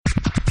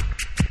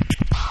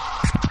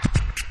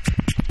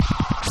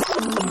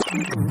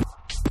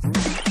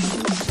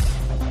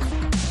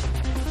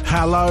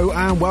Hello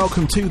and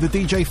welcome to the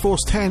DJ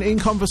Force 10 In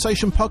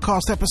Conversation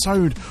podcast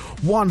episode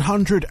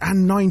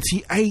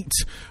 198.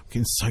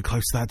 Getting so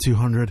close to that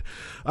 200.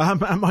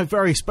 And my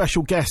very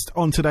special guest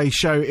on today's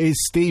show is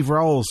Steve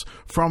Rolls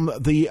from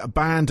the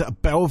band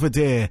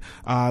Belvedere.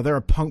 They're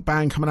a punk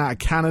band coming out of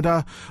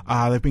Canada.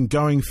 They've been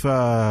going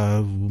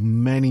for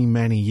many,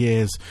 many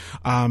years.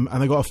 And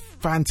they've got a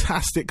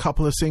fantastic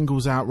couple of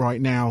singles out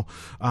right now.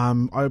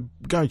 I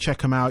go and check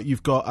them out.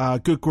 You've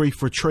got Good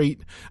Grief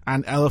Retreat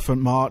and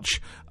Elephant March.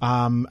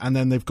 And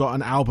then they've got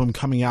an album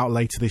coming out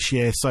later this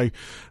year. So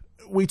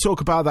we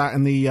talk about that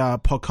in the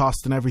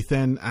podcast and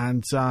everything,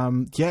 and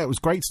it was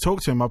great to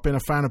talk to him. I've been a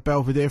fan of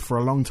Belvedere for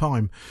a long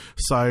time,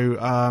 so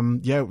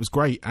it was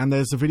great. And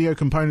there's a video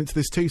component to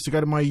this too, so go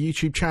to my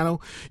YouTube channel,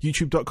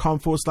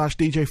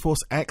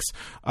 youtube.com/DJForceX,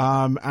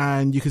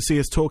 and you can see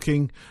us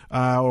talking,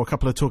 or a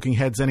couple of talking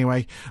heads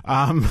anyway,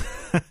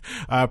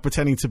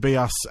 pretending to be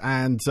us.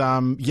 And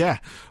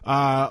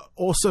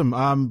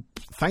awesome.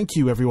 Thank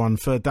you everyone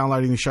for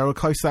downloading the show. We're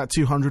close to that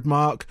 200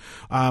 mark.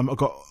 I've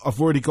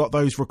already got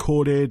those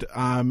recorded,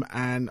 and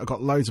I've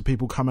got loads of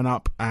people coming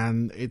up,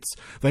 and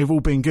they've all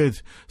been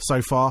good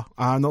so far.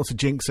 Not to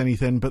jinx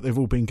anything, but they've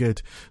all been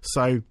good.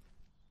 So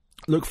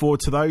look forward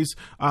to those.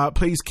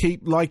 Please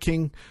keep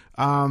liking,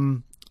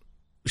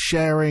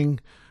 sharing,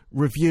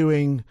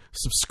 reviewing,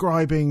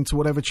 subscribing to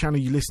whatever channel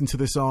you listen to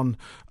this on.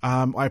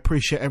 I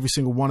appreciate every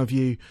single one of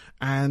you.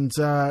 And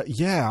I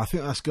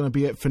think that's going to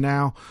be it for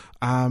now.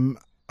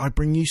 I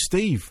bring you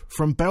Steve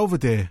from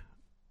Belvedere.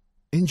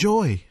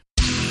 Enjoy.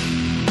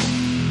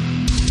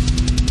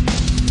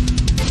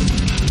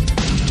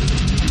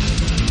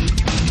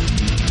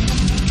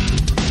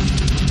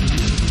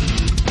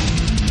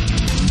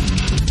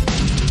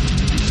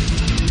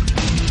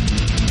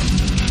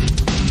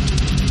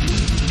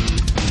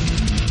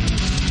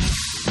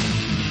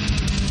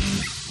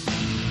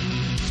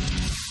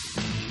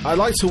 I'd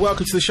like to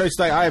welcome to the show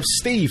today, I have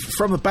Steve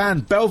from the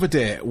band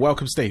Belvedere.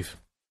 Welcome, Steve.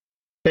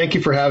 Thank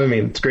you for having me.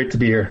 It's great to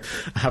be here.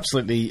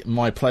 Absolutely,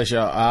 my pleasure.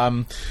 I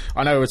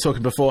know we were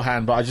talking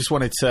beforehand, but I just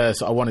wanted to.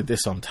 So I wanted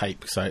this on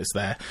tape, so it's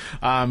there.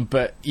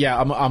 But yeah,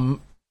 I'm a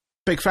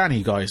big fan of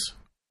you guys.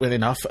 Weirdly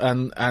enough,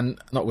 and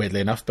not weirdly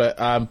enough, but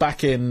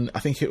back in, I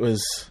think it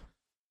was,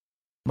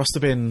 must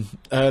have been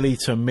early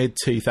to mid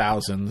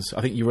 2000s. I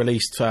think you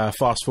released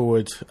Fast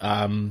Forward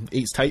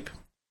Eats Tape.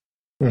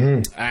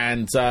 Mm-hmm.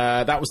 And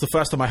that was the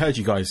first time I heard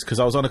you guys, because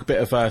I was on a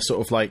bit of a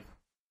sort of like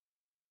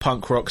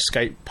punk rock,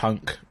 skate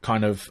punk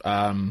kind of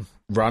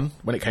run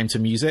when it came to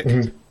music.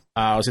 Mm-hmm.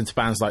 I was into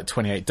bands like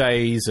 28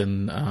 Days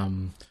and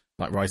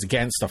like Rise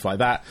Against, stuff like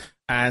that.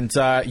 And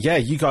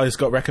you guys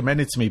got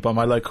recommended to me by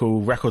my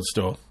local record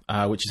store,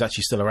 which is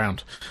actually still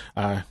around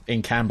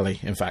in Camberley,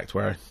 in fact,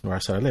 where I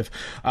said I live.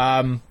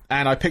 And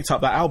I picked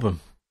up that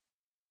album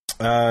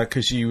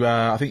because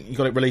I think you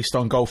got it released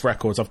on Golf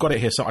Records. I've got it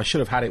here, so I should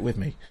have had it with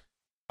me.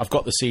 I've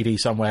got the CD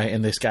somewhere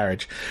in this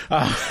garage.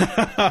 But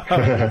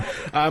I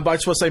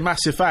just want to say,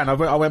 massive fan.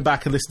 I went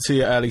back and listened to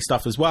your early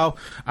stuff as well.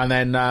 And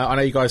then I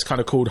know you guys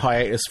kind of called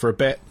hiatus for a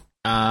bit.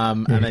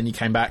 And then you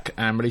came back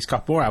and released a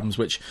couple more albums,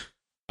 which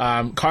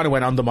kind of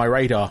went under my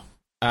radar.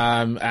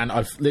 And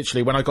I've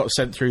literally, when I got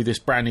sent through this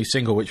brand new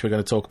single, which we're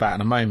going to talk about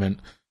in a moment,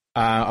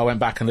 I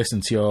went back and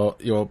listened to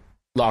your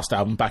last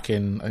album back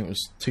in, I think it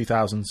was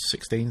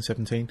 2016,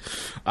 17.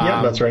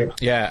 Yeah, that's right.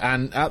 Yeah,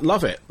 and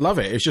love it.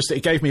 It's just,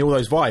 it gave me all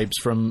those vibes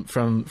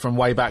from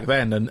way back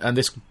then. And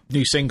this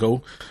new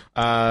single,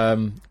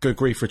 Good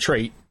Grief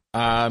Retreat,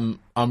 I'm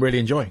really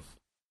enjoying.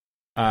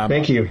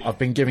 Thank you. I've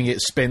been giving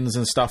it spins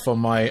and stuff on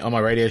my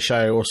radio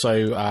show.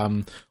 Also,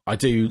 I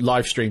do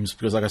live streams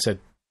because, like I said,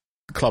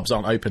 clubs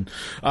aren't open.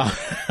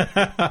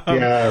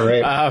 Yeah,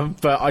 right.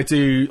 But I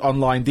do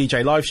online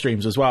DJ live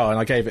streams as well, and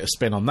I gave it a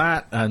spin on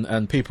that,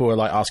 and people were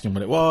like asking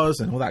what it was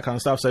and all that kind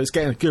of stuff. So it's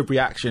getting a good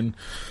reaction.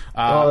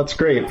 That's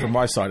great from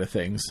my side of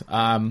things.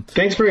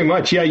 Thanks very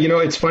much. Yeah,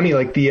 it's funny.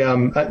 Like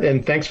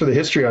and thanks for the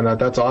history on that.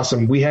 That's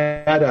awesome. We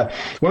had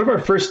one of our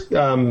first.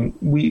 When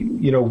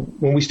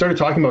we started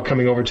talking about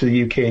coming over to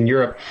the UK and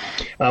Europe,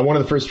 one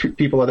of the first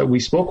people that we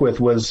spoke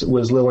with was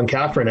Lil and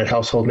Catherine at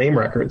Household Name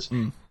Records.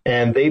 Mm.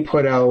 And they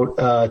put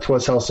out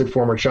 "'Twas Hell Said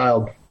Former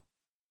Child,"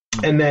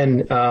 and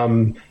then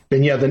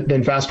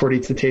Fast Forward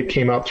Eats the Tape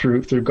came out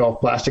through Golf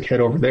Plastic Head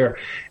over there,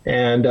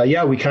 and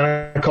we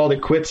kind of called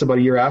it quits about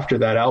a year after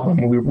that album.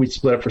 We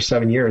split up for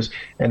 7 years,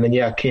 and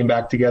then came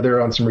back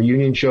together on some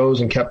reunion shows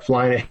and kept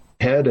flying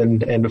ahead,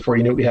 and before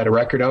you knew it, we had a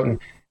record out, and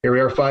here we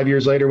are 5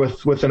 years later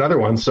with another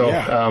one. So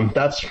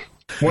that's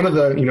one of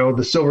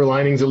the silver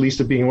linings, at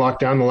least, of being locked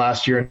down the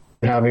last year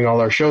and having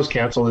all our shows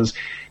canceled, is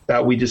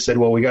that we just said,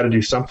 well, we got to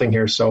do something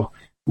here. So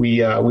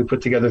we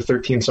put together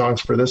 13 songs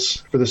for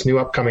this new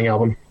upcoming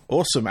album.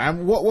 Awesome.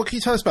 And what can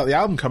you tell us about the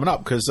album coming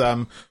up? Because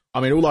all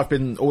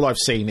I've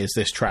seen is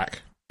this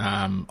track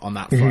on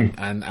that front,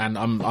 and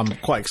I'm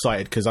quite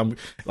excited because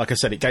like I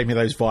said, it gave me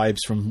those vibes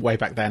from way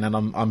back then, and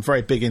I'm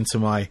very big into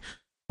my.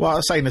 Well,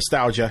 I say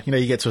nostalgia.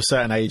 You get to a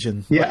certain age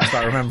and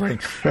start remembering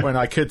when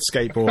I could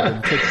skateboard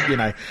and could,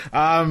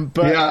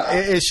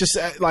 it's just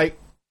like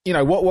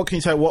what can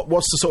you tell?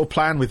 What's the sort of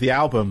plan with the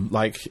album?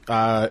 Like,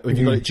 have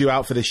you got it due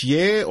out for this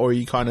year, or are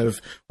you kind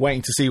of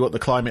waiting to see what the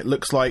climate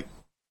looks like,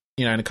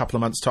 in a couple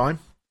of months' time?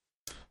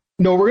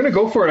 No, we're going to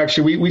go for it.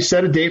 Actually, we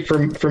set a date for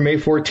May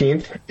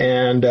 14th,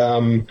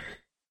 and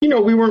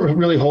we weren't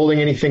really holding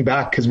anything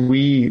back because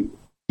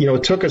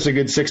it took us a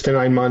good 6 to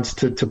 9 months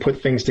to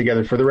put things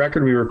together. For the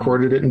record, we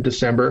recorded it in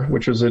December,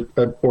 which was an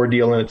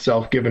ordeal in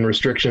itself, given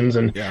restrictions.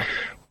 And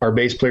our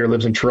bass player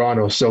lives in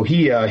Toronto, so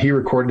he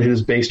recorded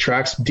his bass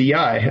tracks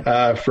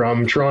DI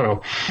from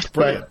Toronto.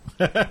 Brilliant.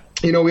 But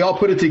we all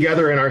put it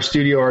together in our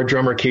studio. Our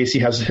drummer Casey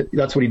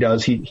that's what he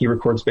does. He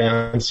records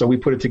bands, so we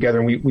put it together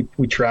and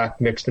we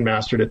tracked, mixed, and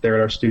mastered it there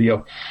at our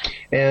studio.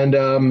 And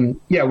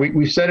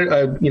we set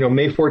it.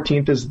 May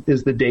 14th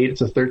is the date.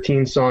 It's a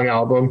 13-song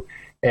album,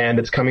 and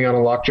it's coming out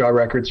on Lockjaw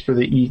Records for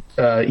the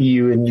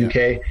EU and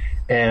UK,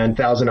 and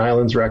Thousand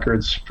Islands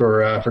Records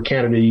for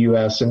Canada,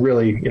 US, and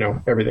really,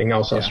 everything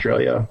else,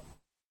 Australia,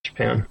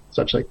 Japan,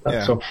 such like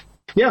that.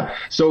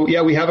 So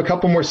we have a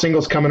couple more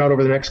singles coming out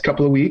over the next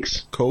couple of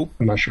weeks. Cool.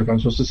 I'm not sure if I'm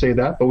supposed to say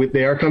that, but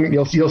they are coming.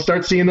 You'll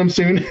start seeing them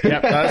soon. Yeah,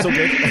 that's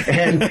okay.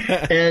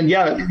 and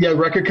the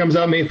record comes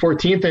out May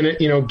 14th,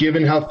 and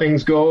given how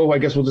things go, I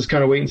guess we'll just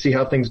kind of wait and see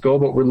how things go.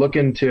 But we're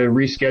looking to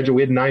reschedule.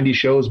 We had 90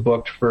 shows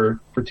booked for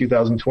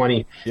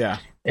 2020. Yeah.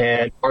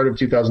 And part of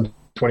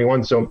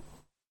 2021. So,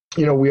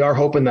 we are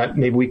hoping that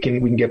maybe we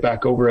can get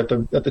back over at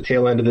the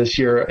tail end of this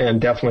year, and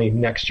definitely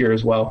next year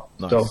as well.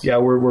 Nice.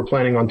 So we're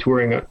planning on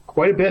touring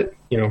quite a bit.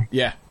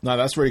 Yeah, no,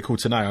 that's really cool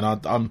to know.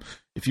 And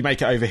if you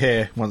make it over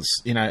here once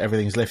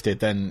everything's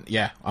lifted, then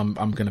I'm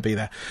going to be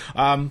there.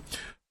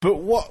 But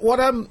what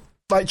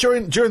like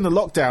during the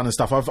lockdown and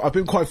stuff, I've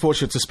been quite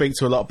fortunate to speak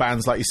to a lot of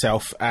bands like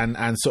yourself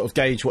and sort of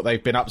gauge what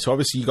they've been up to.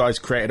 Obviously, you guys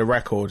created a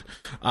record.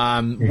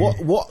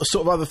 What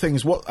sort of other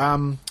things? What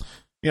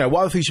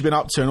other things you've been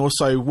up to, and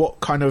also what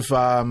kind of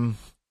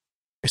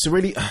it's a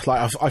really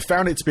I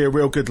found it to be a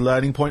real good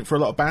learning point for a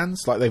lot of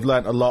bands. Like, they've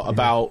learned a lot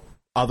about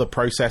other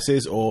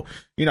processes, or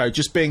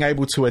just being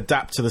able to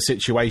adapt to the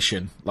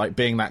situation, like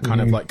being that kind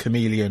of like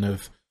chameleon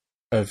of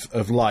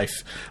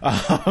life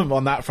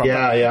on that front.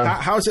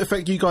 How does it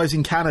affect you guys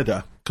in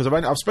Canada? Because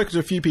I've spoken to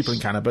a few people in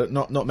Canada, but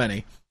not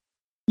many.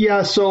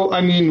 Yeah, so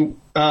I mean,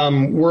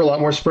 we're a lot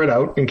more spread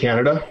out in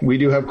Canada. We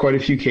do have quite a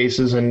few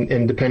cases,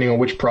 and depending on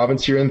which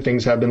province you're in,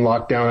 things have been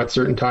locked down at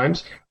certain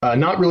times.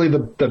 Not really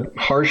the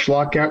harsher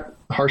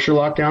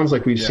lockdowns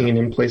like we've seen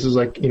in places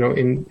like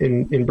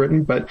in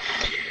Britain, but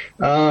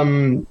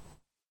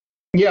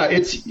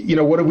it's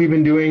what have we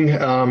been doing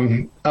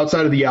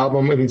outside of the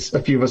album? I mean,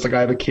 a few of us, like, I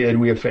have a kid,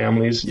 we have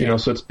families,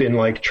 so it's been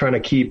like trying to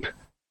keep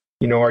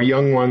our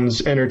young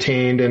ones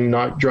entertained and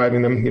not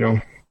driving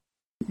them,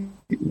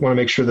 want to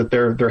make sure that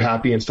they're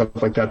happy and stuff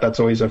like that. That's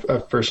always a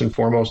first and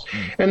foremost.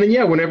 And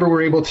then, whenever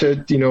we're able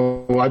to,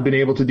 I've been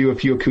able to do a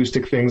few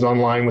acoustic things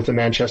online with the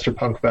Manchester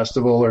Punk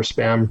Festival or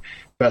Spam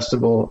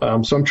Festival.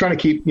 So I'm trying to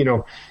keep,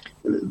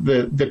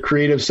 the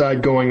creative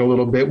side going a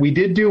little bit. We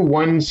did do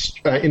one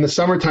in the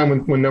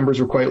summertime when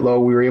numbers were quite low.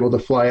 We were able to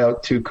fly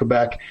out to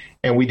Quebec,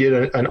 and we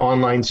did an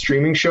online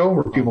streaming show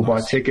where people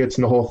bought tickets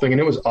and the whole thing.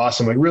 And it was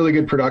awesome, like really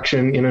good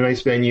production in a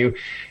nice venue.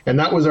 And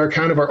that was our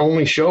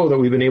only show that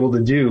we've been able to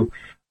do.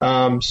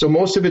 So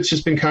most of it's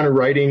just been kind of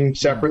writing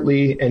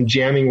separately and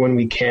jamming when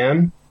we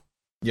can.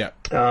 Yeah.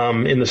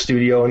 In the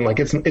studio, and like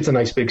it's a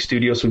nice big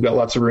studio, so we've got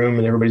lots of room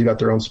and everybody's got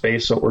their own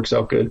space, so it works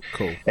out good.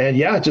 Cool. And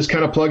just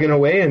kind of plugging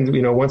away. And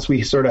once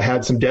we sort of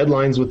had some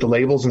deadlines with the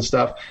labels and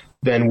stuff,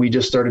 then we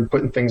just started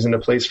putting things into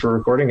place for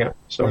recording it.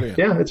 So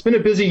it's been a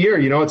busy year.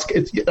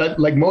 It's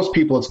like most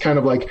people, it's kind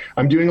of like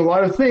I'm doing a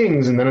lot of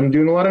things and then I'm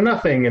doing a lot of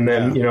nothing, and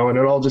then and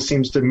it all just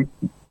seems to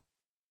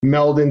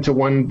meld into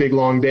one big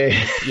long day.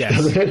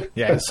 Yes.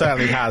 It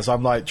certainly has.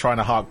 I'm like trying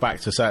to hark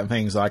back to certain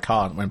things I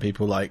can't, when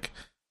people like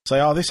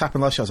say, "Oh, this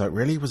happened last year." I was like,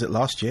 "Really? Was it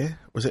last year?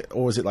 Was it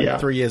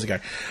 3 years ago?"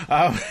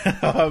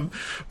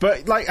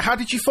 But like, how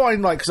did you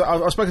find, like,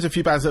 because I've spoken to a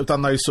few bands that have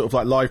done those sort of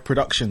like live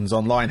productions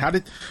online.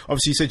 Obviously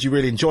you said you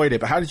really enjoyed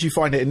it, but how did you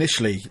find it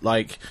initially?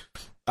 Like,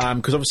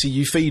 because obviously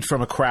you feed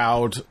from a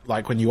crowd,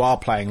 like when you are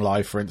playing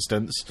live, for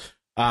instance.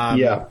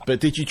 But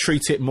did you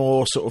treat it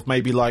more sort of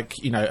maybe like,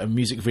 a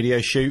music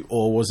video shoot,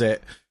 or was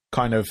it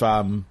kind of,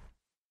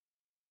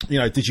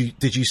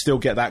 did you still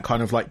get that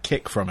kind of like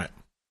kick from it,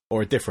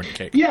 or a different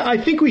kick? Yeah, I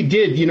think we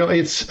did.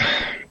 It's,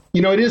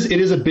 it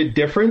is a bit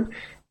different,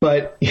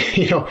 but,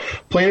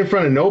 playing in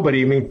front of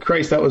nobody, I mean,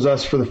 Christ, that was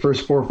us for the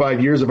first 4 or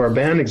 5 years of our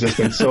band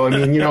existence. So, I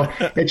mean,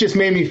 it just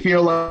made me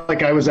feel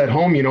like I was at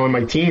home, in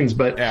my teens,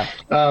 but,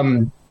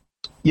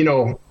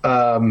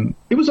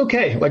 it was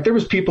okay. Like, there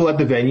was people at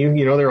the venue,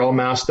 they're all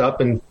masked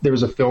up, and there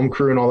was a film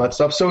crew and all that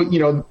stuff. So,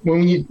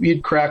 when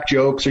you'd crack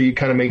jokes or you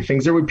kind of make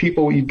things, there would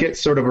people, you'd get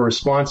sort of a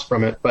response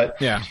from it. But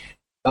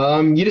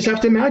you just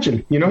have to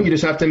imagine, you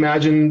just have to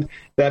imagine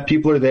that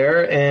people are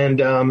there and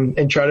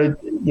try to,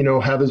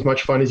 have as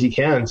much fun as you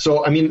can.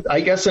 So, I mean,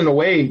 I guess in a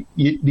way,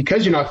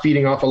 because you're not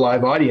feeding off a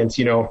live audience,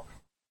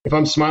 if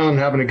I'm smiling and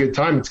having a good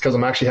time, it's because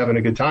I'm actually having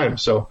a good time.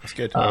 So, that's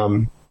good.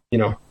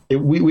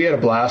 we had a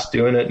blast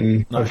doing it,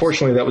 and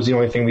unfortunately that was the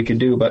only thing we could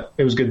do, but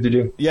it was good to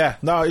do. Yeah,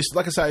 no, it's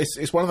like I say,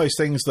 it's one of those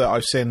things that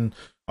I've seen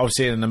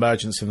obviously an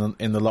emergence in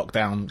the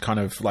lockdown kind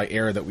of like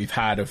era that we've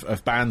had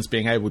of bands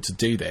being able to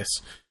do this.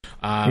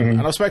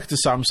 And I've spoken to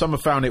some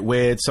have found it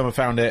weird, some have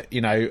found it,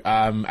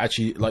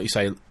 actually, like you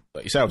say,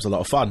 it was a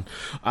lot of fun.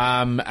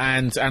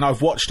 And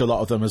I've watched a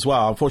lot of them as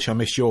well. Unfortunately,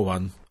 I missed your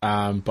one.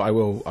 But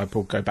I'll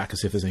go back and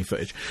see if there's any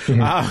footage.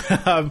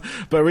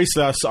 But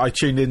recently I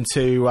tuned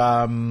into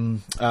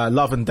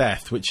Love and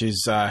Death, which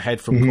is Head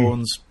from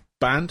Korn's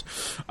band.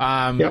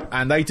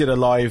 And they did a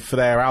live for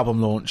their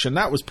album launch, and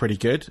that was pretty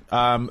good.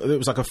 It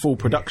was like a full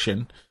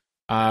production.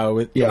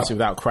 Obviously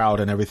without crowd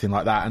and everything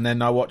like that. And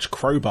then I watched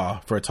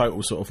Crowbar for a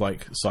total sort of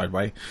like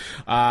sideway.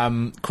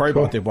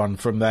 Crowbar did one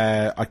from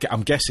their,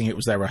 I'm guessing it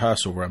was their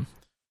rehearsal room.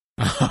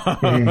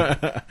 One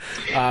of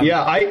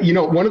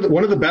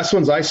the best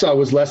ones I saw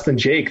was Less Than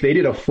Jake. They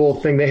did a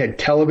full thing. They had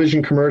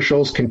television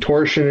commercials,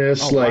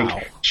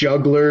 contortionists,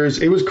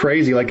 jugglers. It was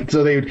crazy. Like,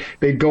 so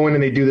they'd go in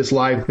and they'd do this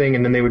live thing,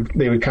 and then they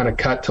would kind of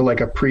cut to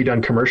like a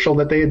pre-done commercial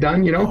that they had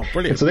done, brilliant.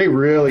 And so they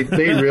really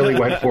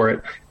went for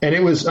it. And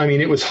it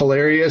was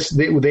hilarious.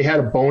 They had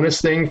a bonus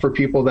thing for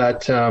people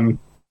that,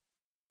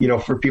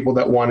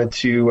 wanted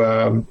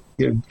to,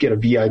 get a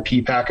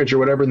VIP package or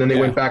whatever. And then they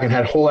went back and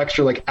had a whole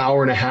extra like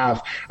hour and a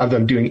half of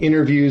them doing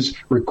interviews,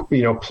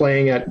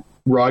 playing at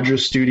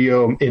Rogers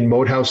Studio in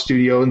Modehouse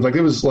Studio. And like,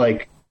 it was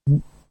like,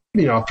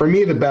 for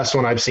me, the best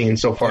one I've seen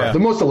so far, the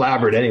most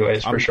elaborate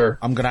anyways, for sure.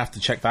 I'm going to have to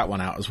check that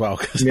one out as well.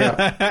 Cause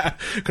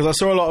I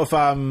saw a lot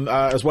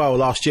of, as well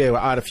last year,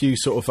 I had a few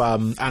sort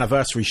of,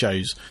 anniversary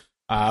shows.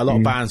 A lot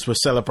of bands were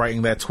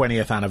celebrating their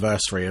 20th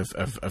anniversary of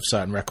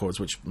certain records,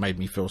 which made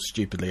me feel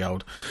stupidly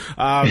old.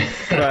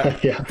 But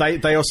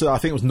they also, I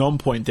think it was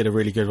Nonpoint did a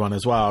really good one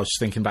as well. I was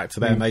just thinking back to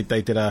them.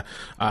 They did I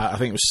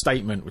think it was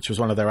Statement, which was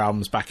one of their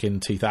albums back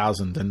in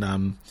 2000.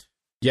 And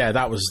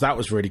that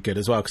was really good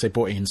as well, because they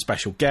brought in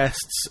special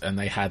guests and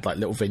they had like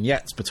little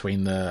vignettes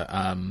between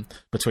the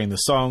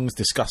songs,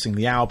 discussing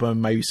the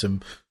album, maybe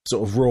some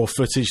sort of raw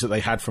footage that they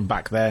had from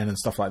back then and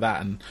stuff like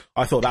that. And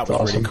I thought that was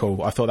awesome. Really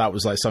cool. I thought that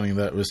was like something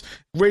that was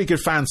really good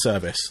fan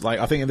service. Like,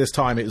 I think at this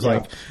time it was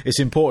like,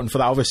 it's important for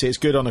that. Obviously it's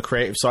good on the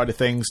creative side of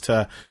things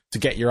to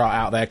get your art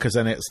out there, because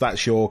then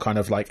that's your kind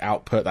of like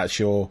output, that's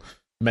your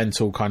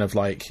mental kind of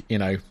like,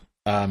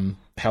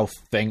 health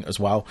thing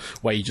as well,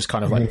 where you just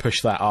kind of like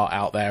push that art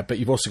out there. But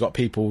you've also got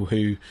people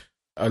who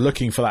are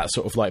looking for that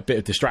sort of like bit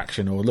of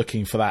distraction, or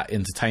looking for that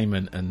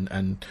entertainment,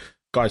 and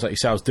guys like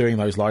yourselves doing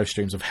those live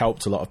streams have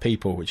helped a lot of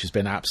people, which has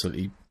been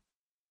absolutely,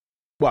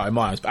 well, in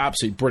my eyes,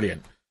 absolutely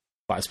brilliant.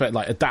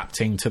 Like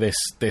adapting to this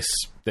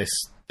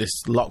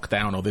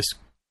lockdown or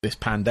this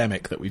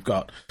pandemic that we've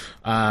got.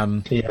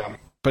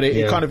 But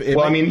it kind of,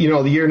 I mean,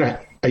 a year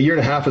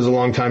and a half is a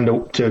long time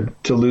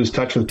to lose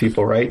touch with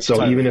people, right?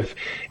 So even if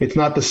it's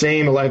not the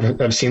same,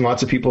 I've seen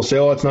lots of people say,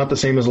 "Oh, it's not the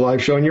same as a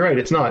live show," and you're right,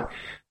 it's not.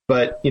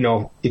 But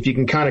if you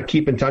can kind of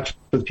keep in touch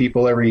with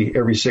people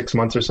every 6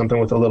 months or something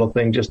with a little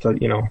thing, just to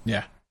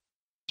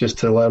just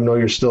to let them know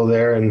you're still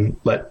there, and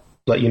let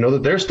you know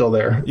that they're still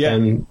there. Yeah.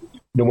 And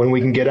when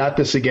we can get at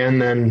this again,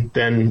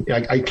 then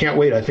I can't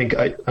wait. I think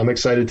I'm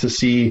excited to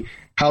see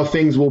how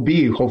things will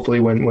be, hopefully,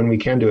 when we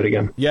can do it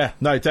again. Yeah,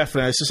 no,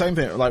 definitely. It's the same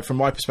thing, like, from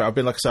my perspective. I've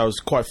been, like I said, I was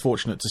quite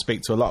fortunate to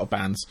speak to a lot of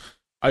bands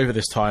over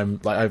this time,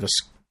 like over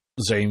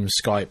Zoom,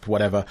 Skype,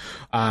 whatever,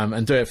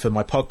 and do it for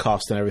my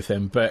podcast and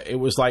everything. But it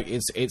was like,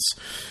 it's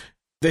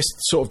this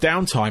sort of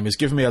downtime has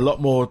given me a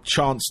lot more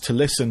chance to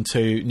listen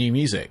to new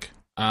music.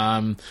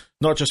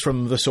 Not just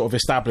from the sort of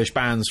established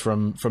bands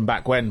from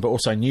back when, but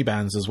also new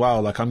bands as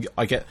well. Like,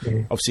 I get,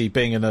 obviously,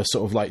 being in the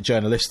sort of like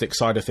journalistic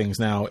side of things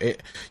now,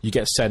 you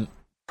get sent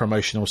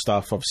promotional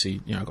stuff.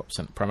 Obviously, I got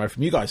sent promo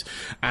from you guys,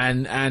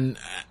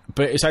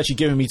 but it's actually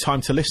giving me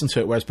time to listen to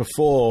it. Whereas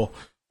before,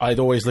 I'd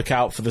always look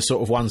out for the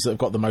sort of ones that have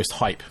got the most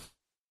hype,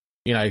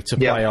 to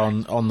play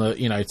on the,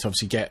 to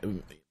obviously get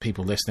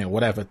people listening or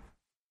whatever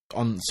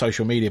on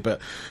social media. But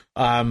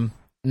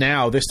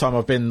now this time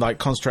I've been like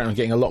concentrating on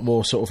getting a lot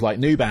more sort of like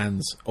new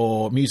bands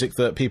or music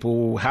that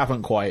people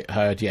haven't quite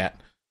heard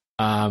yet,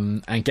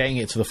 and getting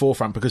it to the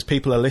forefront, because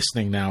people are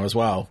listening now as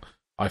well.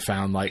 I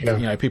found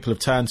people have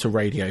turned to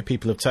radio,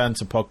 people have turned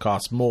to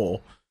podcasts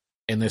more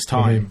in this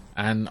time,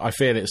 and I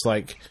feel it's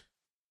like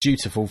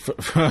dutiful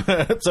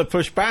to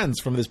push bands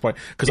from this point,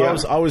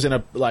 because I was in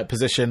a like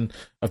position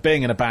of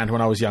being in a band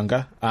when I was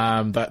younger,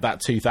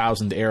 that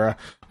 2000 era.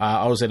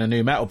 I was in a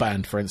new metal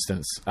band, for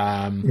instance,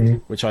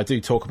 which I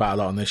do talk about a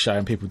lot on this show,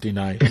 and people do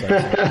know.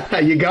 So.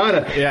 You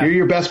gotta, you're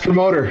your best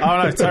promoter.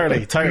 Oh no,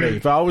 totally.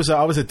 But I was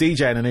a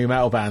DJ in a new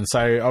metal band,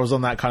 so I was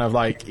on that kind of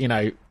like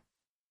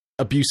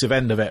abusive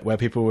end of it, where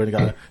people would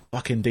go,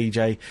 fucking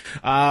DJ,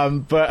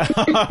 but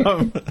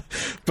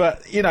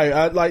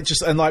like,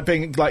 just, and like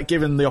being like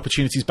given the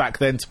opportunities back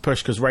then to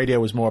push, because radio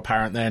was more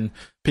apparent then.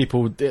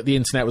 The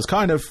internet was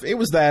kind of, it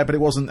was there, but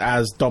it wasn't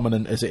as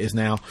dominant as it is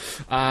now,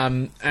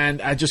 and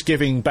just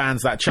giving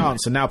bands that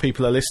chance, and now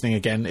people are listening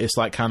again. It's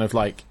like kind of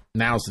like,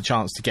 now's the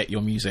chance to get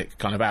your music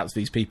kind of out to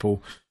these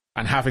people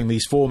and having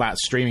these formats,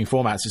 streaming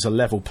formats, is a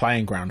level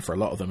playing ground for a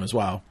lot of them as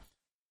well.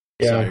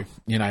 Yeah. So,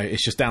 you know,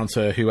 it's just down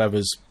to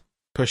whoever's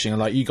pushing. And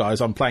like you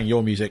guys, I'm playing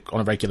your music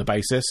on a regular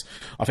basis.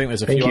 I think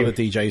there's a few other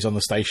DJs on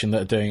the station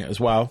that are doing it as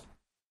well.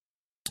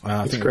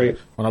 I think great.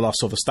 When I last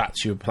saw the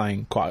stats, you were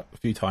playing quite a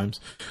few times.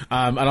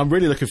 And I'm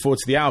really looking forward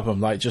to the album.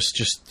 Like,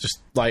 just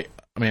like,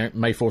 I mean,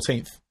 May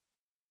 14th,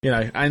 you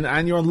know,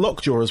 and you're on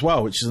Lockjaw as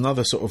well, which is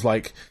another sort of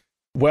like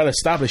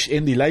well-established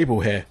indie label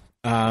here.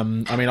 I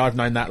mean, I've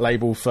known that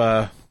label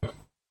for,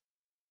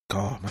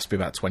 God, it must be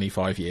about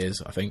 25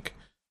 years, I think.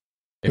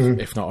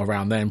 If not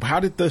around then. But how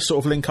did the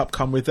sort of link up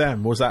come with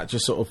them? Was that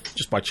just sort of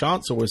just by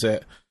chance, or was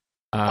it?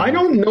 I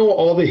don't know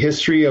all the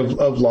history of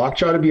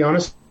Lockjaw, to be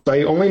honest.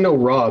 I only know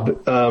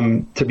Rob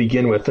to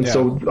begin with, and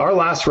so our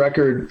last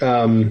record,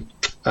 The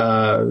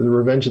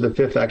Revenge of the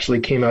Fifth, actually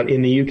came out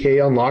in the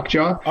UK on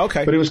Lockjaw.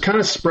 Okay, but it was kind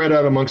of spread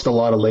out amongst a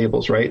lot of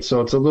labels, right?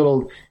 So it was a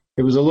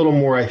little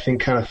more, I think,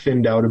 kind of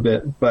thinned out a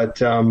bit. But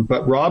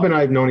Rob and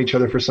I have known each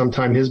other for some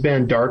time. His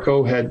band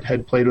Darko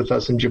had played with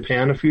us in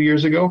Japan a few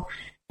years ago.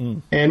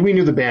 And we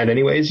knew the band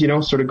anyways, you know,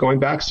 sort of going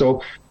back.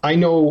 So I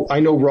know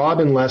Rob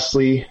and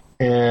Leslie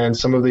and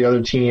some of the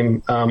other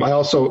team. I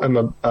also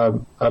am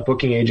a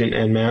booking agent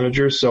and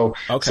manager. So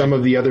some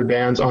of the other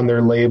bands on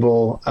their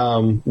label,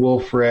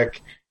 Wolfric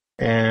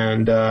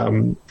and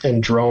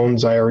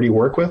Drones, I already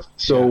work with.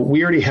 So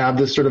we already have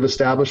this sort of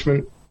established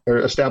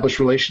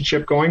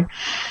relationship going.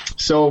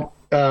 So,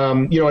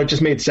 you know, it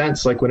just made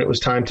sense. Like when it was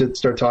time to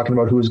start talking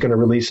about who was going to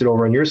release it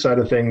over on your side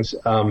of things,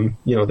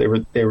 you know, they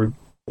were,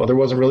 well, there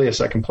wasn't really a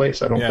second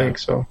place, I don't think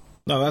so.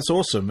 No, that's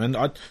awesome. And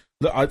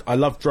I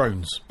love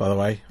Drones, by the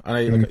way. I know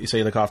you say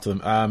you look after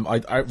them.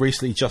 I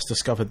recently just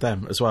discovered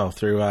them as well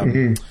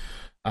through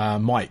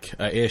Mike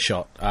at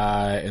Earshot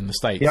in the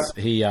States. Yep.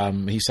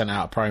 He sent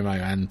out a promo,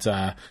 and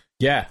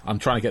I'm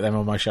trying to get them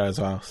on my show as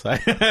well. So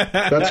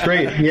that's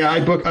great. Yeah, I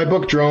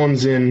book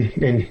Drones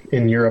in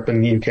Europe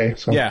and the UK.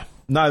 So. Yeah.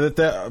 No,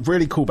 they're a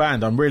really cool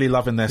band. I'm really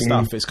loving their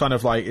stuff. It's kind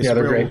of like it's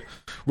a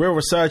real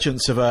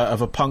resurgence of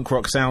a punk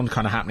rock sound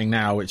kind of happening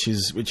now, which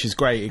is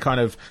great. It kind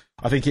of,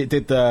 I think it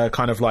did the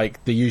kind of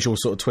like the usual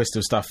sort of twist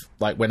of stuff,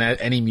 like when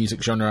any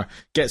music genre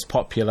gets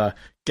popular,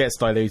 gets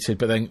diluted,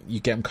 but then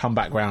you get them come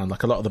back round.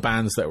 Like a lot of the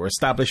bands that were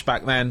established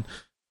back then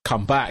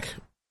come back,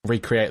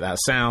 recreate that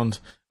sound,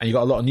 and you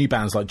got a lot of new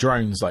bands like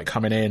Drones like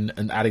coming in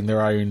and adding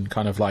their own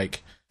kind of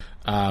like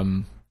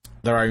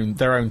their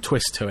own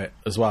twist to it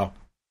as well.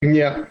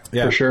 Yeah,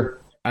 for sure.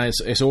 And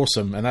it's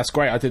awesome, and that's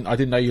great. I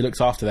didn't know you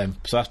looked after them,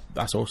 so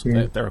that's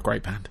awesome. They're a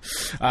great band.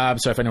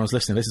 So if anyone's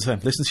listening, listen to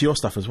them. Listen to your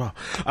stuff as well.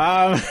 But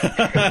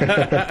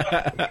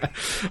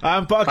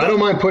I don't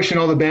mind pushing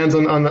all the bands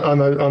on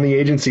the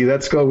agency.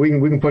 Let's go. We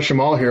can push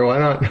them all here. Why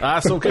not?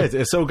 That's all good.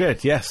 It's all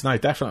good. Yes, no,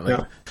 definitely.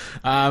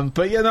 Yeah.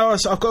 But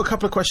I've got a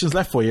couple of questions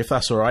left for you, if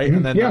that's all right.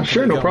 And then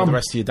sure, no problem. The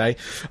rest of your day.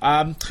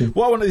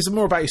 What I want is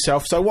more about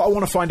yourself. So what I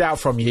want to find out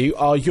from you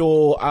are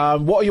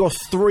what are your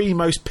three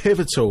most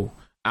pivotal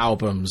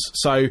albums.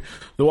 So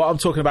what I'm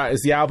talking about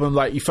is the album,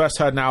 like you first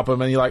heard an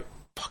album and you're like,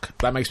 fuck,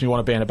 that makes me want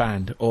to be in a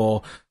band,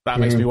 or that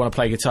makes me want to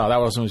play guitar, that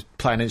was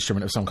play an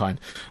instrument of some kind.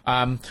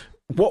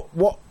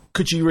 What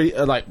could you really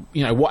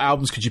what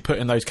albums could you put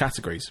in those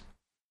categories?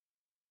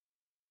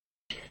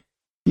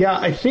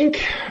 I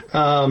think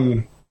I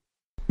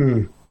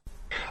mean,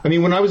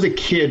 when I was a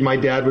kid, my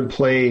dad would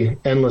play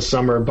Endless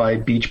Summer by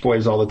Beach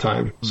Boys all the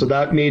time, so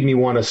that made me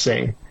want to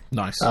sing.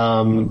 Nice.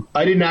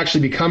 I didn't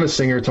actually become a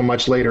singer until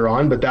much later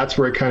on, but that's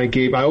where it kind of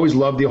gave. I always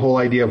loved the whole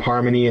idea of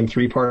harmony and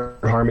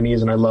 3-part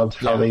harmonies, and I loved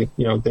how they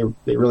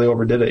really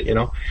overdid it.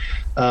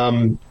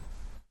 I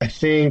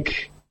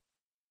think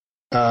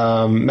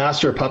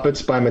Master of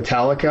Puppets by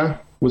Metallica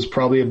was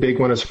probably a big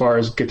one as far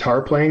as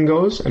guitar playing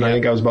goes, and I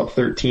think I was about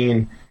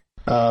 13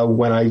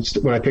 when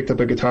I picked up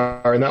a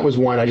guitar, and that was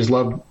one I just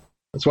loved.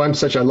 That's why I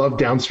love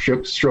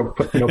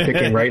downstroke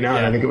picking right now,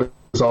 and I think it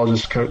was all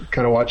just kind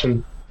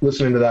of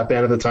listening to that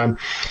band at the time.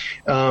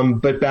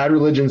 But Bad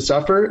Religion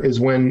Suffer is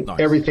when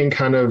everything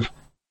kind of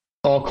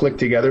all clicked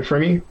together for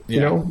me,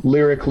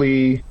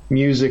 lyrically,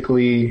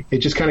 musically. It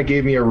just kind of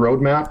gave me a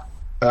roadmap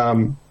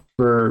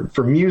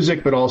for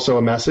music, but also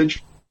a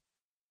message.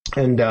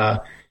 And,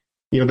 that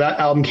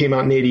album came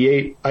out in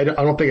 88. I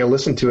don't think I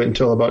listened to it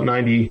until about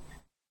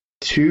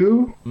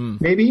 92,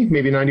 maybe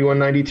 91,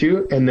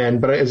 92.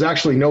 But it was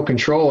actually No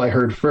Control I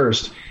heard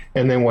first.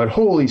 And then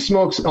holy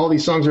smokes, all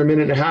these songs are a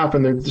minute and a half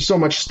and there's so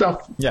much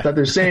stuff that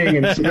they're saying.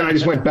 And so then I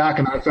just went back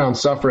and I found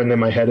Suffer, and then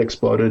my head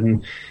exploded,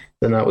 and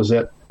then that was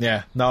it.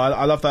 Yeah, no,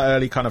 I love that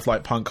early kind of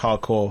like punk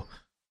hardcore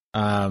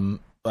sort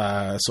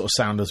of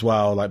sound as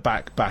well. Like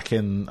back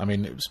in,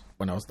 it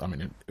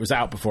was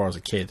out before I was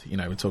a kid,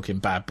 we're talking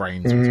Bad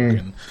Brains, we're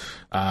talking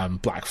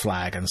Black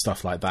Flag and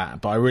stuff like that.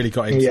 But I really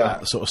got into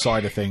that sort of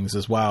side of things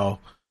as well.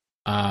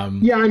 I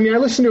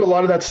listened to a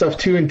lot of that stuff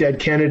too, and Dead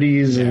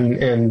Kennedys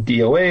and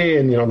DOA,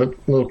 and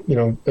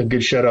a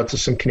good shout out to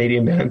some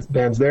Canadian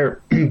bands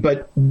there.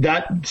 But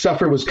that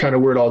Suffer was kind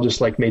of where it all just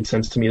like made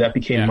sense to me. That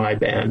became my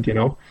band,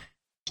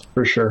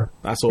 for sure.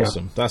 That's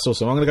awesome. That's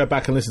awesome. I'm going to go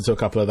back and listen to a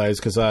couple of those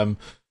because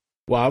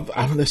Well,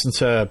 I haven't listened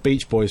to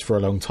Beach Boys for a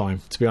long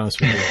time, to be honest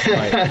with you.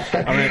 Like,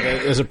 I mean,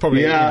 there's a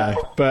probably,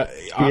 but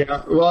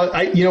Well,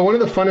 one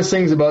of the funnest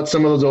things about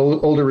some of those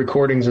older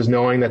recordings is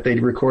knowing that they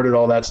recorded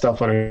all that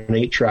stuff on an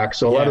 8-track.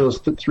 So a lot of those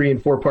 3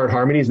 and 4 part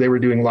harmonies they were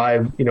doing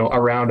live,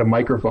 around a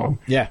microphone.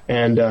 Yeah.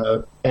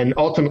 And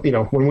ultimately,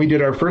 when we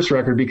did our first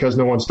record, because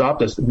no one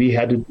stopped us, we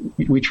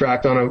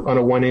tracked on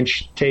a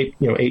 1-inch tape,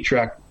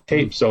 8-track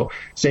tape. So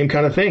same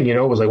kind of thing, it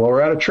was like, well,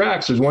 we're out of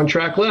tracks. There's 1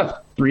 track left.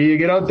 3, you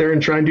get out there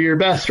and try and do your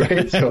best,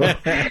 right? So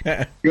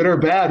good or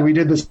bad, we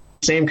did the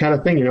same kind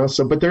of thing,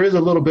 So, but there is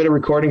a little bit of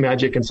recording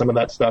magic in some of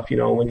that stuff,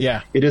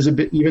 it is a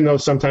bit, even though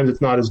sometimes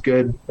it's not as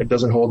good, it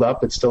doesn't hold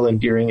up, it's still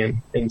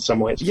endearing in some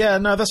ways. Yeah,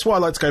 no, that's why I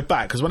like to go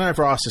back, because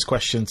whenever I ask this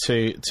question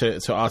to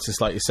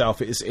artists like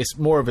yourself, it's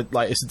more of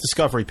it's a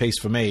discovery piece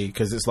for me,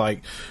 because it's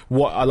like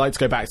what I like to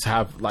go back to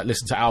have, like,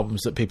 listen to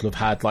albums that people have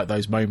had like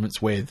those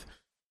moments with.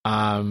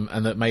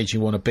 And that made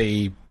you want to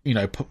be,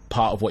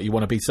 part of what you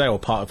want to be today, or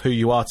part of who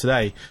you are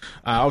today.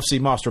 Obviously,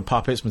 Master of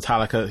Puppets,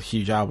 Metallica,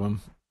 huge album.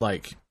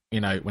 Like,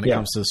 when it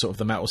comes to sort of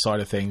the metal side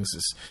of things,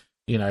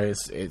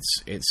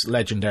 it's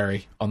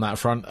legendary on that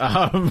front.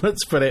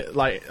 Let's put it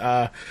like,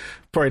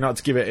 probably not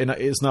to give it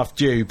its enough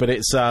due, but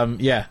it's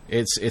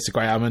it's a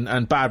great album.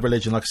 And Bad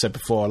Religion, like I said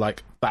before,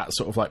 like that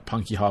sort of like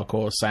punky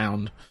hardcore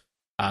sound,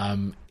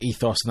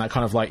 ethos, and that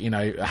kind of like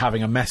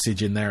having a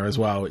message in there as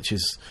well, which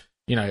is.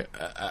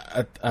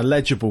 A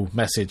legible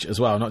message as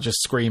well, not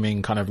just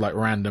screaming kind of like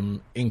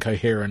random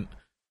incoherent,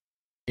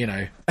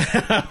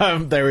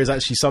 there is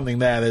actually something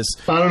there.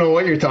 I don't know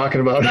what you're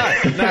talking about. No,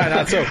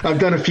 that's all. I've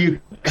done a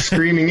few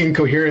screaming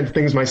incoherent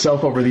things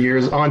myself over the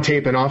years, on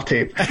tape and off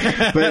tape.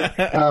 But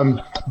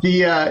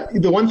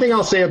the one thing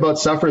I'll say about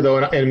Suffer, though,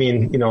 and I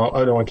mean, I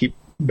don't want to keep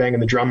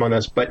banging the drum on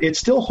this, but it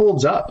still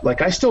holds up.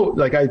 Like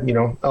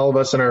all of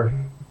us in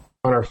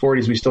our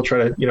 40s, we still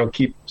try to,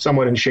 keep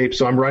somewhat in shape.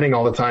 So I'm running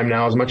all the time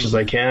now as much as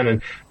I can.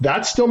 And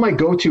that's still my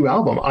go-to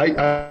album. I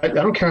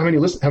don't care how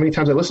many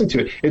times I listen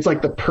to it. It's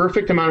like the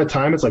perfect amount of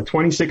time. It's like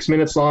 26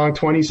 minutes long,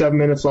 27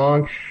 minutes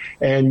long.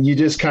 And you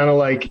just kind of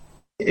like,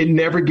 it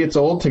never gets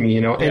old to me,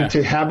 and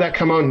to have that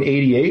come out in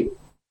 88,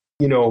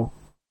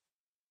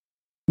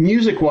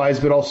 music wise,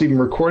 but also even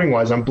recording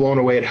wise, I'm blown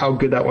away at how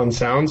good that one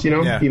sounds,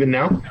 even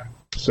now.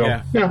 So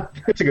yeah,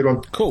 it's a good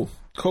one.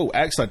 Cool,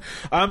 excellent.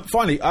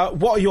 Finally,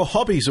 what are your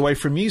hobbies away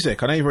from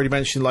music? I know you've already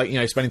mentioned, like,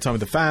 spending time with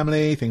the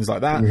family, things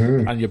like that,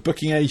 and your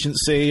booking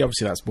agency.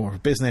 Obviously, that's more of a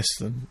business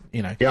than,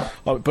 Yeah.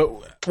 But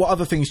what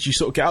other things do you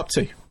sort of get up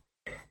to?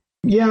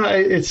 Yeah,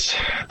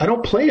 I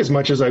don't play as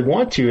much as I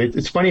want to.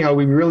 It's funny how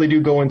we really do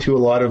go into a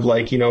lot of,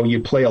 like,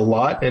 you play a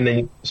lot, and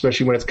then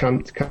especially when it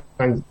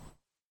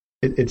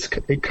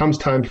comes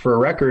time for a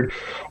record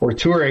or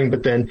touring,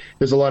 but then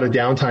there's a lot of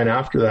downtime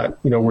after that,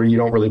 where you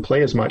don't really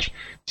play as much.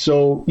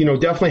 So,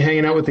 definitely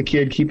hanging out with the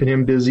kid, keeping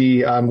him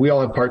busy. We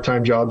all have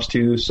part-time jobs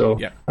too. So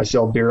I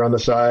sell beer on the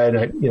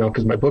side,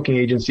 because my booking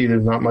agency,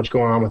 there's not much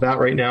going on with that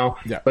right now.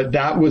 Yeah. But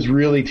that was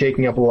really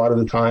taking up a lot of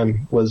the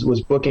time was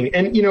booking.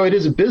 And, it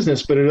is a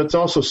business, but it's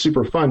also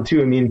super fun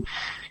too. I mean,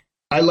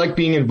 I like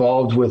being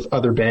involved with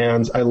other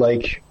bands. I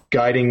like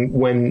guiding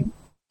when,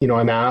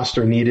 I'm asked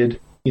or needed,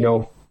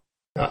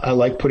 I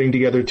like putting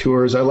together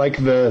tours. I like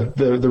the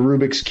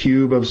Rubik's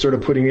Cube of sort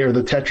of or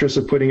the Tetris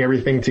of putting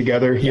everything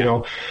together,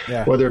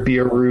 whether it be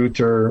a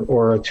route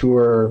or a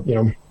tour,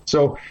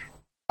 So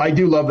I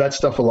do love that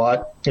stuff a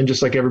lot. And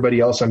just like everybody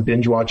else, I'm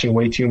binge watching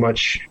way too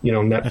much,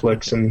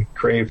 Netflix and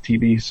Crave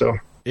TV. So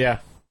yeah.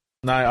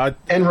 No,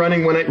 and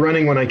running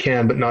when I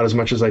can, but not as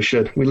much as I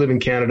should. We live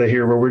in Canada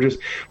here, where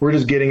we're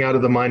just getting out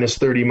of the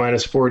 -30,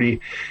 -40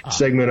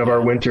 segment of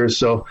our winters.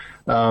 So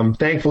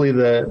thankfully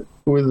the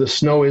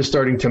snow is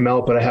starting to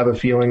melt, but I have a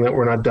feeling that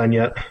we're not done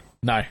yet.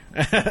 No,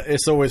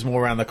 it's always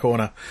more around the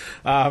corner.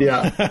 But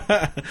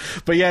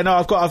yeah, no,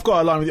 I've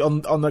got a line with you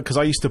on the, because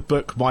I used to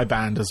book my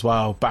band as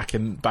well back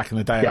in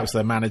the day. I was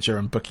their manager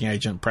and booking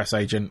agent, press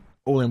agent,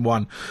 all in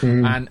one.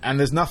 And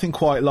there's nothing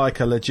quite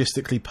like a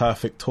logistically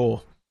perfect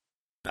tour.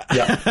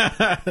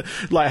 Yeah,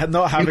 like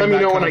not having. Let me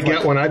know when I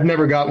get one. I've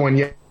never got one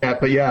yet,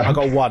 but yeah, I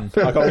got one,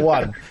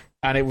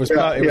 and it was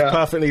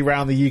perfectly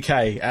around the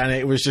UK, and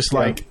it was just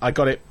like I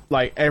got it.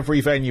 Like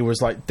every venue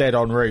was like dead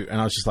en route,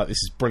 and I was just like,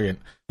 this is brilliant.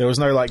 There was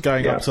no like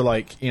going up to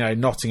like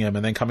Nottingham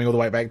and then coming all the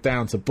way back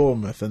down to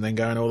Bournemouth and then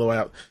going all the way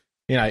up.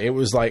 It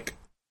was like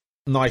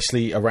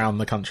nicely around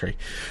the country.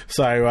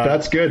 So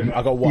that's good.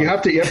 I got one. You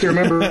have to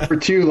remember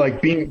too, like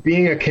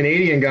being a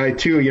Canadian guy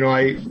too,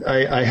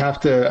 I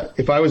have to,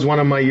 if I was one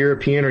of my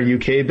European or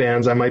UK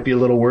bands, I might be a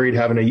little worried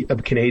having a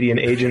Canadian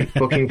agent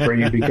booking for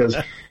you, because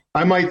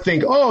I might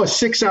think, a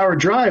 6-hour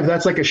drive,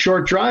 that's like a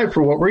short drive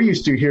for what we're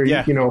used to here.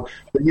 Yeah.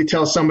 But you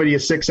tell somebody a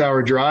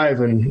 6-hour drive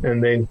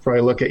and they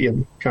probably look at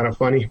you kind of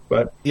funny.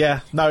 But yeah,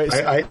 no, it's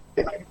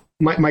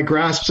my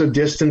grasps of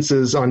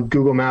distances on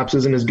Google Maps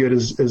isn't as good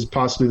as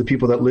possibly the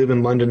people that live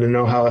in London and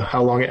know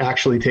how long it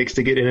actually takes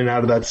to get in and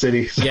out of that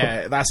city. So.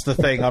 Yeah, that's the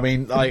thing. I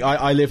mean,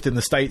 I lived in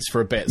the States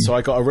for a bit, so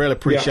I got a real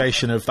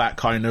appreciation of that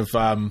kind of,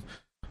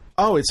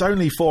 it's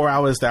only 4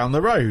 hours down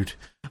the road.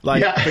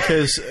 like Yeah.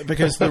 because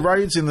the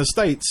roads in the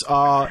States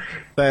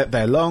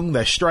they're long,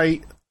 they're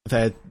straight,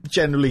 they're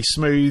generally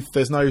smooth.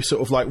 There's no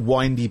sort of like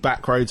windy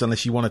back roads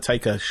unless you want to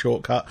take a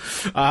shortcut.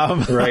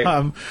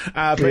 Right.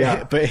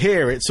 But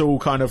here it's all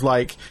kind of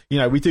like, you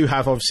know, we do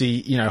have obviously,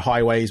 you know,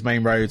 highways,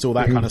 main roads, all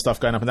that kind of stuff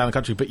going up and down the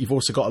country, but you've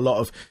also got a lot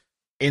of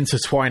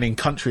intertwining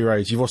country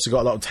roads. You've also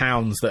got a lot of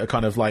towns that are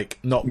kind of like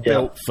not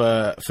built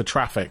for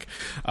traffic.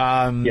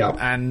 I remember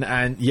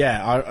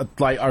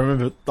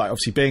like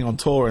obviously being on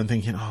tour and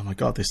thinking, oh my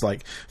God, this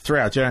like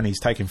 3-hour journey's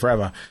taking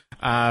forever.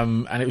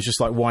 And it was just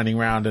like winding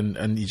around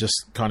and you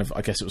just kind of,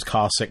 I guess it was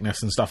car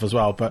sickness and stuff as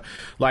well. But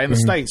like in the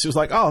States, it was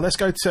like, oh, let's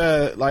go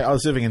to, like, I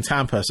was living in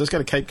Tampa, so let's go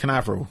to Cape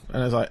Canaveral.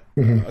 And I was like,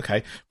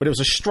 okay. But it was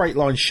a straight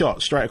line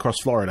shot straight across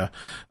Florida.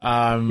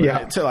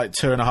 It took like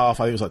 2.5, I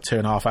think it was like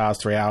 2.5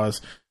 hours, 3 hours,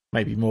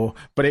 maybe more.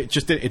 But it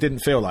just it didn't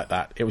feel like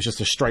that. It was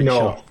just a straight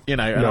shot, you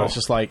know, and I was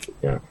just like,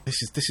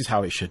 this is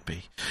how it should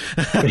be.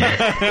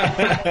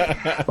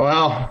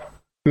 Well,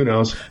 who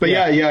knows? But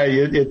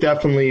it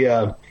definitely,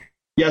 so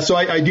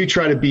I do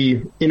try to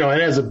be, you know,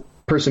 and as a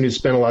person who's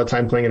spent a lot of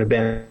time playing in a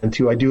band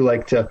too, I do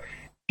like to, if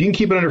you can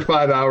keep it under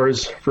 5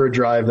 hours for a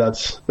drive,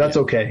 that's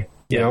okay.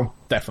 You know?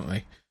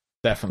 Definitely.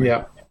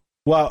 Yeah.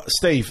 Well,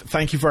 Steve,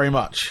 thank you very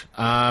much.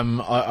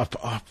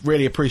 I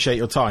really appreciate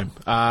your time.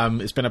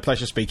 It's been a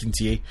pleasure speaking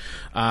to you.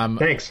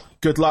 Thanks.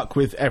 Good luck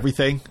with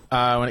everything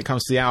when it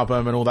comes to the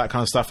album and all that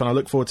kind of stuff. And I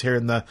look forward to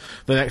hearing the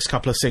next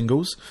couple of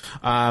singles.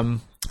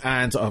 And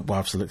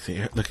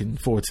obviously looking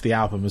forward to the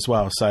album as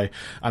well. So,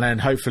 and then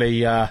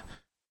hopefully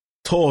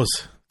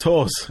tours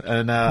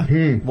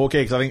and more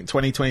gigs. I think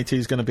 2022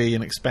 is going to be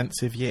an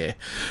expensive year.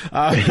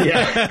 Thanks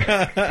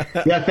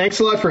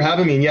a lot for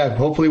having me. And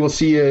hopefully we'll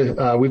see you.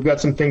 We've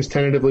got some things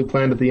tentatively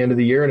planned at the end of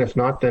the year, and if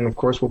not, then of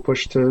course we'll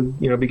push to,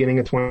 you know, beginning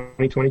of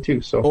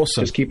 2022. So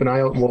awesome. Just keep an eye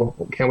out. We'll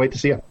can't wait to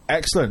see you.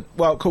 Excellent.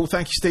 Well, cool.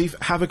 Thank you, Steve.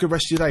 Have a good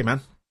rest of your day,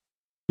 man.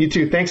 You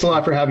too. Thanks a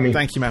lot for having me.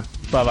 Thank you, man.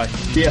 Bye bye.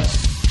 See ya.